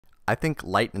I think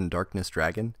Light and Darkness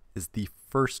Dragon is the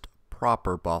first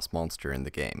proper boss monster in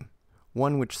the game,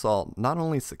 one which saw not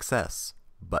only success,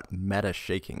 but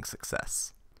meta-shaking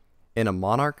success. In a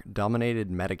Monarch-dominated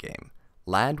metagame,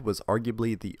 Lad was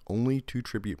arguably the only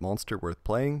 2-tribute monster worth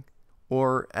playing,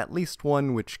 or at least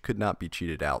one which could not be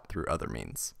cheated out through other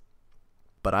means.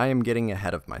 But I am getting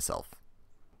ahead of myself.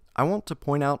 I want to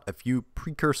point out a few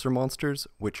precursor monsters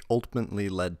which ultimately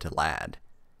led to Lad,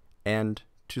 and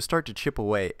to start to chip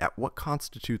away at what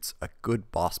constitutes a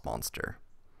good boss monster,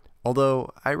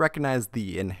 although I recognize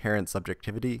the inherent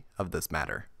subjectivity of this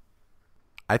matter.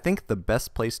 I think the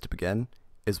best place to begin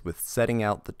is with setting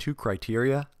out the 2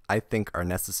 criteria I think are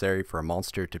necessary for a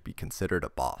monster to be considered a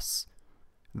boss.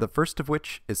 The first of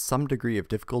which is some degree of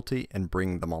difficulty in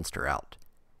bringing the monster out,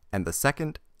 and the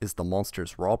second is the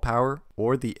monster's raw power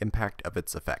or the impact of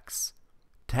its effects.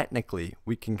 Technically,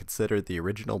 we can consider the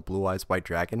original Blue Eyes White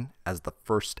Dragon as the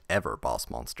first ever boss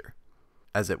monster,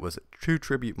 as it was a true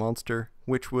tribute monster,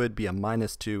 which would be a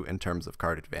 -2 in terms of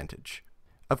card advantage.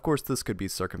 Of course, this could be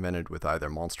circumvented with either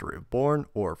Monster Reborn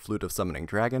or Flute of Summoning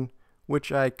Dragon,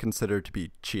 which I consider to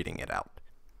be cheating it out.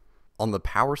 On the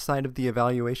power side of the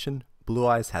evaluation, Blue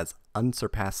Eyes has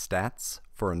unsurpassed stats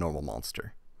for a normal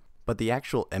monster, but the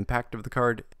actual impact of the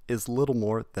card is little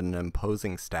more than an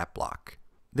imposing stat block.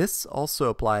 This also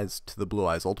applies to the Blue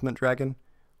Eyes Ultimate Dragon,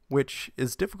 which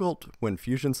is difficult when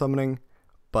fusion summoning,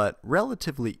 but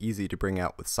relatively easy to bring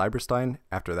out with Cyberstein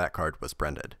after that card was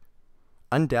branded.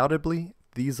 Undoubtedly,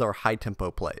 these are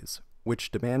high-tempo plays, which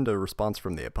demand a response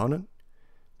from the opponent,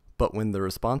 but when the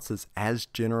response is as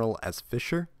general as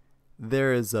Fisher,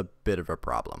 there is a bit of a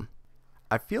problem.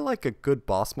 I feel like a good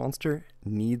boss monster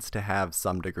needs to have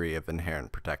some degree of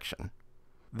inherent protection.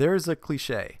 There is a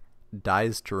cliche,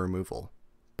 dies to removal,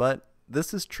 but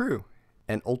this is true,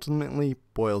 and ultimately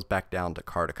boils back down to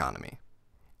card economy.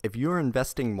 If you are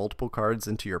investing multiple cards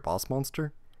into your boss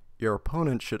monster, your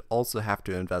opponent should also have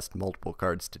to invest multiple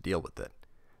cards to deal with it,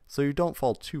 so you don't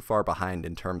fall too far behind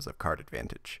in terms of card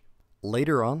advantage.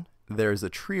 Later on, there is a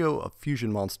trio of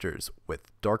fusion monsters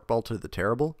with Dark Balter the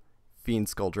Terrible, Fiend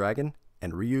Skull Dragon,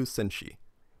 and Ryu Senshi,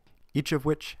 each of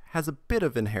which has a bit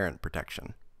of inherent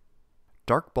protection.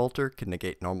 Dark Balter can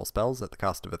negate normal spells at the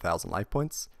cost of 1,000 life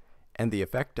points, and the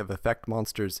effect of effect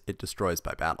monsters it destroys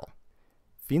by battle.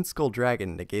 Fiend Skull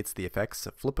Dragon negates the effects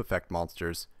of flip effect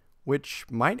monsters, which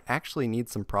might actually need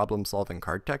some problem-solving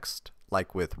card text,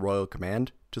 like with Royal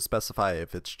Command, to specify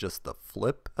if it's just the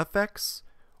flip effects,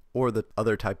 or the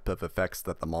other type of effects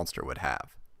that the monster would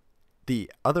have.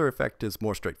 The other effect is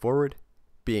more straightforward,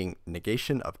 being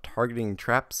negation of targeting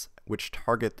traps which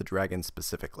target the dragon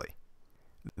specifically.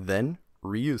 Then,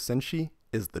 Ryu Senshi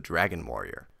is the Dragon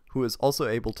Warrior, who is also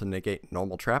able to negate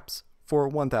normal traps for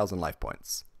 1,000 life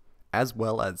points, as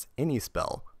well as any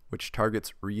spell which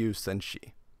targets Ryu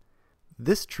Senshi.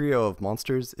 This trio of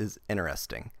monsters is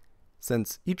interesting,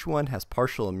 since each one has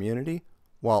partial immunity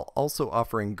while also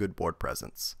offering good board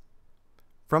presence.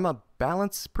 From a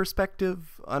balance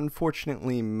perspective,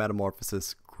 unfortunately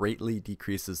Metamorphosis greatly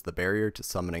decreases the barrier to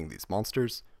summoning these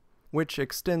monsters, which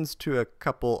extends to a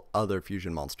couple other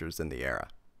fusion monsters in the era.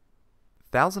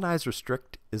 Thousand Eyes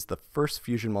Restrict is the first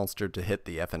fusion monster to hit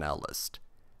the FNL list,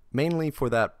 mainly for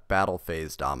that battle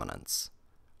phase dominance,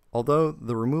 although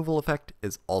the removal effect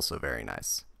is also very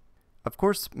nice. Of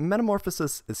course,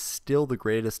 Metamorphosis is still the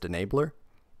greatest enabler,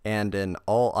 and in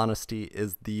all honesty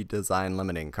is the design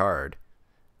limiting card,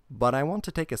 but I want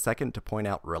to take a second to point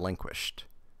out Relinquished,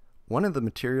 one of the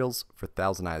materials for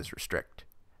Thousand Eyes Restrict.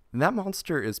 That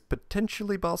monster is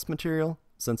potentially boss material,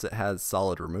 since it has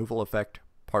solid removal effect,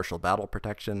 partial battle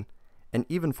protection, and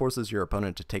even forces your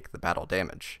opponent to take the battle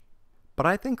damage. But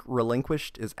I think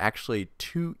Relinquished is actually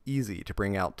too easy to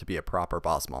bring out to be a proper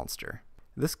boss monster.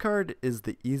 This card is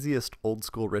the easiest old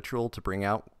school ritual to bring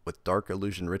out with Dark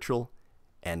Illusion Ritual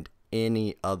and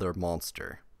any other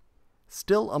monster.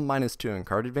 Still a -2 in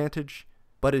card advantage,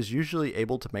 but is usually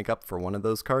able to make up for one of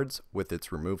those cards with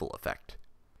its removal effect.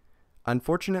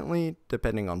 Unfortunately,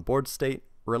 depending on board state,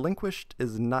 Relinquished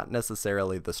is not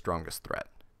necessarily the strongest threat.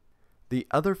 The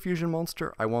other fusion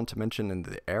monster I want to mention in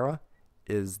the era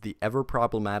is the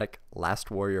ever-problematic Last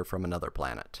Warrior from Another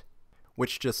Planet,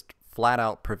 which just flat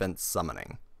out prevents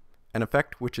summoning, an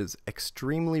effect which is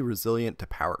extremely resilient to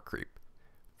power creep.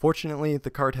 Fortunately,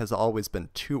 the card has always been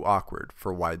too awkward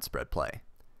for widespread play.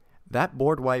 That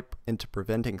board wipe into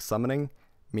preventing summoning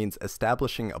means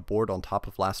establishing a board on top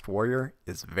of Last Warrior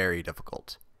is very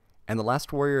difficult, and the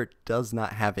Last Warrior does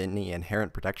not have any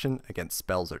inherent protection against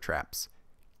spells or traps,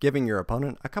 giving your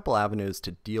opponent a couple avenues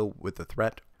to deal with the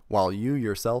threat while you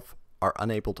yourself are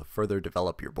unable to further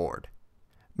develop your board.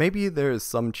 Maybe there is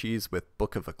some cheese with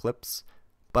Book of Eclipse,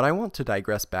 but I want to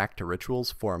digress back to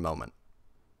rituals for a moment.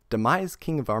 Demise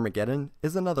King of Armageddon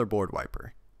is another board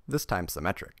wiper, this time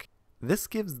symmetric. This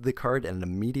gives the card an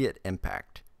immediate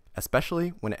impact,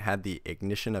 especially when it had the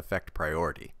ignition effect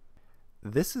priority.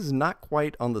 This is not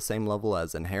quite on the same level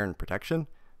as Inherent Protection,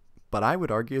 but I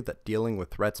would argue that dealing with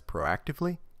threats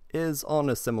proactively is on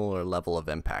a similar level of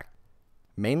impact.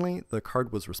 Mainly, the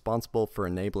card was responsible for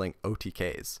enabling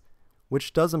OTKs,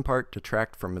 which does in part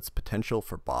detract from its potential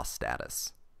for boss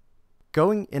status.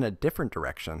 Going in a different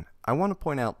direction, I want to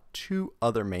point out two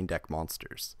other main deck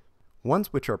monsters,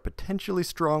 ones which are potentially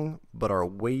strong but are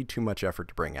way too much effort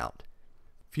to bring out.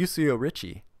 Fusio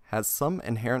Ricci has some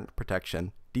inherent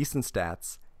protection, decent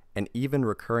stats, and even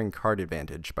recurring card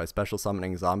advantage by special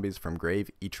summoning zombies from grave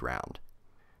each round.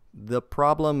 The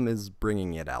problem is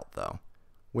bringing it out though,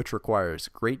 which requires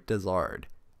Great Dizard,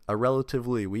 a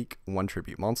relatively weak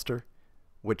 1-tribute monster,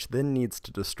 which then needs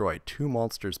to destroy 2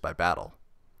 monsters by battle.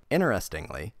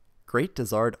 Interestingly, Great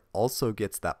Dizard also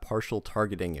gets that partial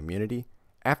targeting immunity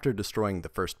after destroying the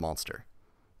first monster,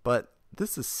 but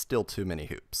this is still too many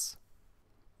hoops.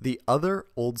 The other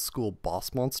old school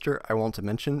boss monster I want to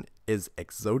mention is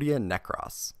Exodia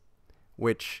Necros,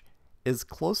 which is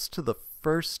close to the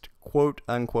first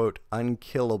quote-unquote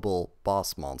unkillable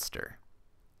boss monster.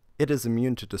 It is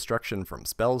immune to destruction from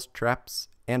spells, traps,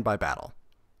 and by battle.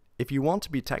 If you want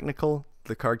to be technical,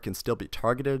 the card can still be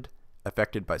targeted,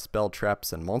 affected by spell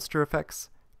traps and monster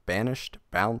effects, banished,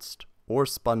 bounced, or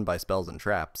spun by spells and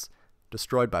traps,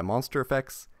 destroyed by monster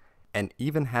effects, and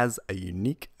even has a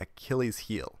unique Achilles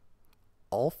heel.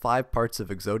 All 5 parts of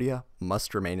Exodia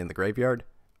must remain in the graveyard,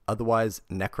 otherwise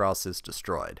Necros is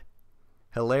destroyed.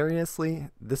 Hilariously,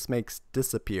 this makes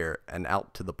Disappear an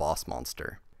out to the boss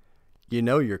monster. You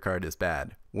know your card is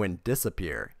bad when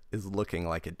Disappear is looking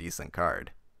like a decent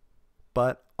card.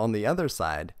 But on the other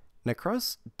side,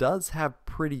 Necros does have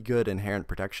pretty good inherent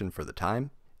protection for the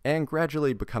time, and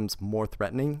gradually becomes more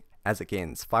threatening as it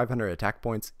gains 500 attack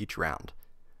points each round,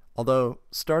 although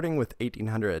starting with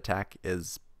 1800 attack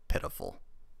is pitiful.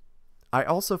 I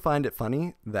also find it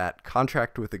funny that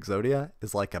Contract with Exodia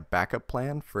is like a backup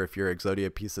plan for if your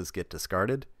Exodia pieces get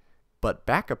discarded, but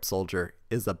Backup Soldier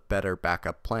is a better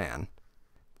backup plan,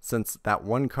 since that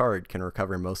one card can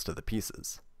recover most of the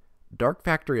pieces. Dark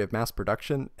Factory of Mass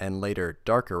Production and later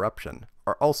Dark Eruption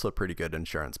are also pretty good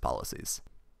insurance policies.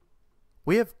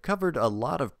 We have covered a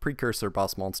lot of precursor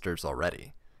boss monsters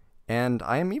already, and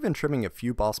I am even trimming a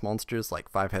few boss monsters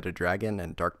like 5-Headed Dragon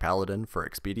and Dark Paladin for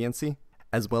expediency,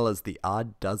 as well as the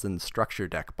odd dozen structure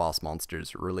deck boss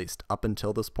monsters released up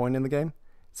until this point in the game,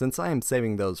 since I am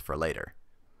saving those for later.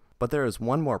 But there is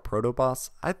one more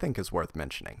proto-boss I think is worth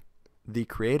mentioning. The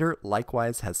creator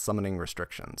likewise has summoning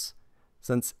restrictions,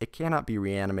 since it cannot be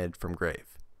reanimated from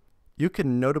grave. You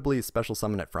can notably special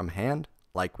summon it from hand,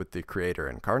 like with the Creator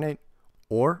Incarnate,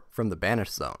 or from the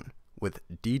Banished Zone, with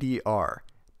DDR,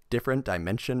 Different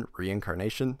Dimension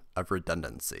Reincarnation of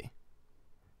Redundancy.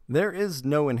 There is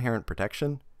no inherent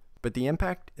protection, but the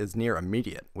impact is near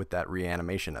immediate with that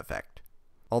reanimation effect,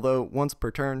 although once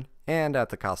per turn and at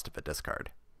the cost of a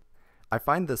discard. I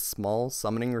find this small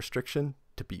summoning restriction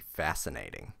to be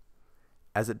fascinating,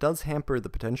 as it does hamper the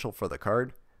potential for the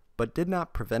card, but did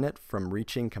not prevent it from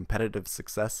reaching competitive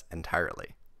success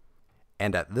entirely.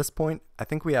 And at this point, I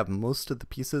think we have most of the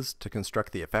pieces to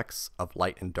construct the effects of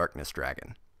Light and Darkness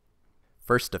Dragon.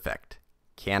 First effect,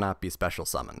 cannot be special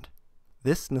summoned.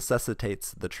 This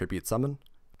necessitates the tribute summon,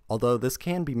 although this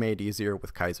can be made easier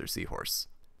with Kaiser Seahorse.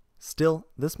 Still,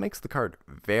 this makes the card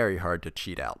very hard to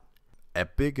cheat out. A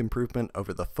big improvement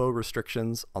over the faux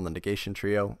restrictions on the negation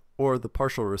trio or the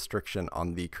partial restriction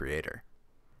on the creator.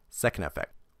 Second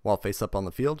effect, while face up on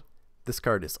the field, this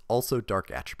card is also Dark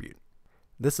Attribute.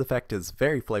 This effect is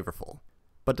very flavorful,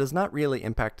 but does not really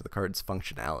impact the card's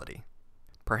functionality.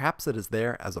 Perhaps it is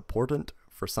there as a portent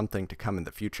for something to come in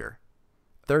the future.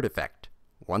 Third effect,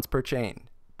 once per chain,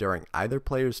 during either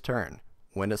player's turn,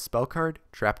 when a spell card,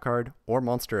 trap card, or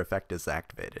monster effect is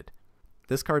activated.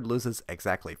 This card loses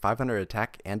exactly 500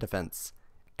 attack and defense,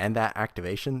 and that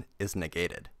activation is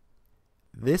negated.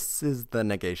 This is the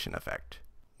negation effect,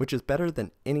 which is better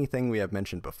than anything we have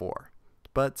mentioned before,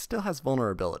 but still has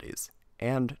vulnerabilities,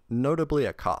 and notably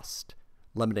a cost,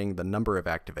 limiting the number of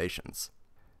activations.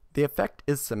 The effect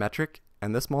is symmetric,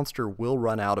 and this monster will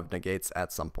run out of negates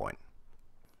at some point.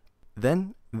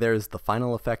 Then there's the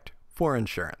final effect for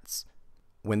insurance.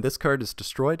 When this card is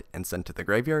destroyed and sent to the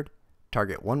graveyard,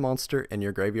 target one monster in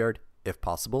your graveyard, if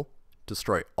possible,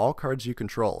 destroy all cards you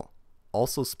control,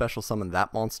 also special summon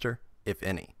that monster, if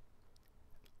any.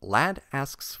 Lad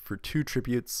asks for 2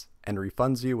 tributes, and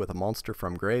refunds you with a monster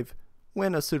from grave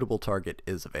when a suitable target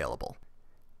is available.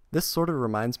 This sort of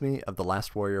reminds me of the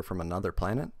Last Warrior from Another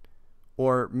Planet,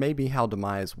 or maybe how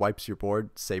Demise wipes your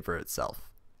board save for itself.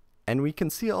 And we can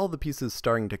see all the pieces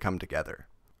starting to come together.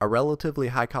 A relatively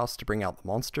high cost to bring out the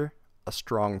monster, a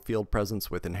strong field presence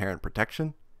with inherent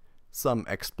protection, some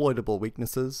exploitable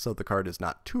weaknesses so the card is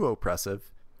not too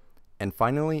oppressive, and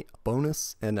finally, a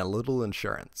bonus and a little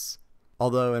insurance.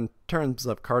 Although in terms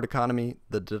of card economy,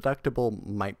 the deductible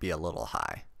might be a little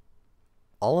high.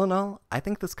 All in all, I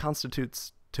think this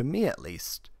constitutes, to me at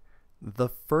least, the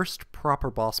first proper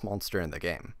boss monster in the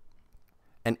game.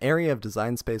 An area of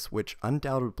design space which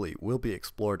undoubtedly will be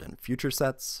explored in future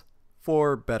sets,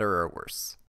 for better or worse.